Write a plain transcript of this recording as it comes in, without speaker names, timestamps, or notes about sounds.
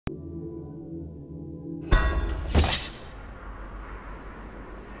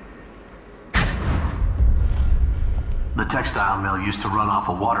textile mill used to run off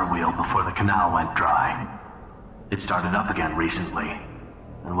a water wheel before the canal went dry. It started up again recently,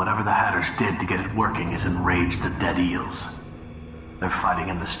 and whatever the Hatters did to get it working has enraged the dead Eels. They're fighting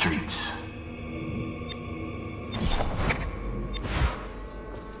in the streets.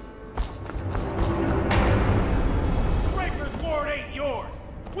 Breaker's ward ain't yours!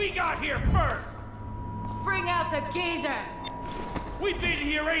 We got here first! Bring out the geezer! We've been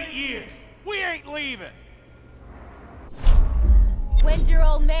here 8 years! We ain't leaving! When's your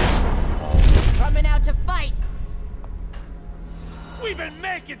old man? Coming out to fight! We've been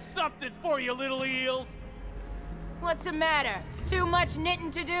making something for you, little eels! What's the matter? Too much knitting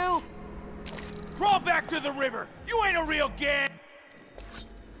to do? Crawl back to the river! You ain't a real gang!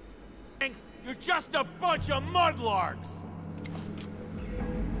 You're just a bunch of mudlarks!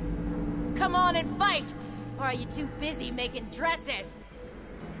 Come on and fight! Or are you too busy making dresses?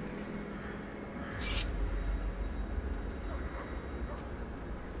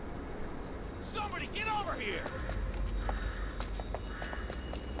 Somebody get over here!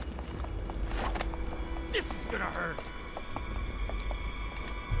 This is gonna hurt!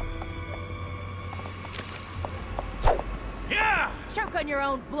 Yeah! Choke on your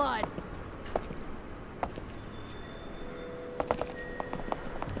own blood!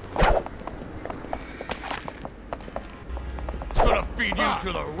 Gonna feed you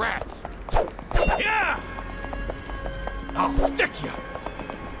to the rats! Yeah! I'll stick you!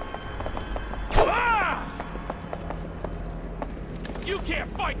 Ah! You can't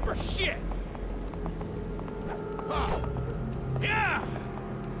fight for shit! Yeah!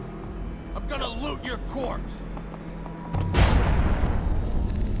 I'm gonna loot your corpse!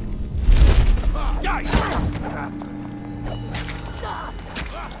 Die! Bastard!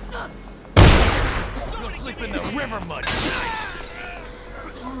 You'll sleep in the river mud tonight!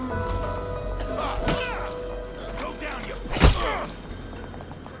 Go down, you...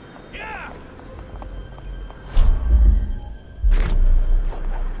 Yeah!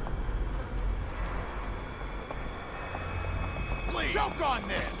 Please. Choke on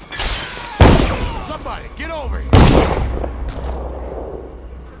this! Somebody, get over here!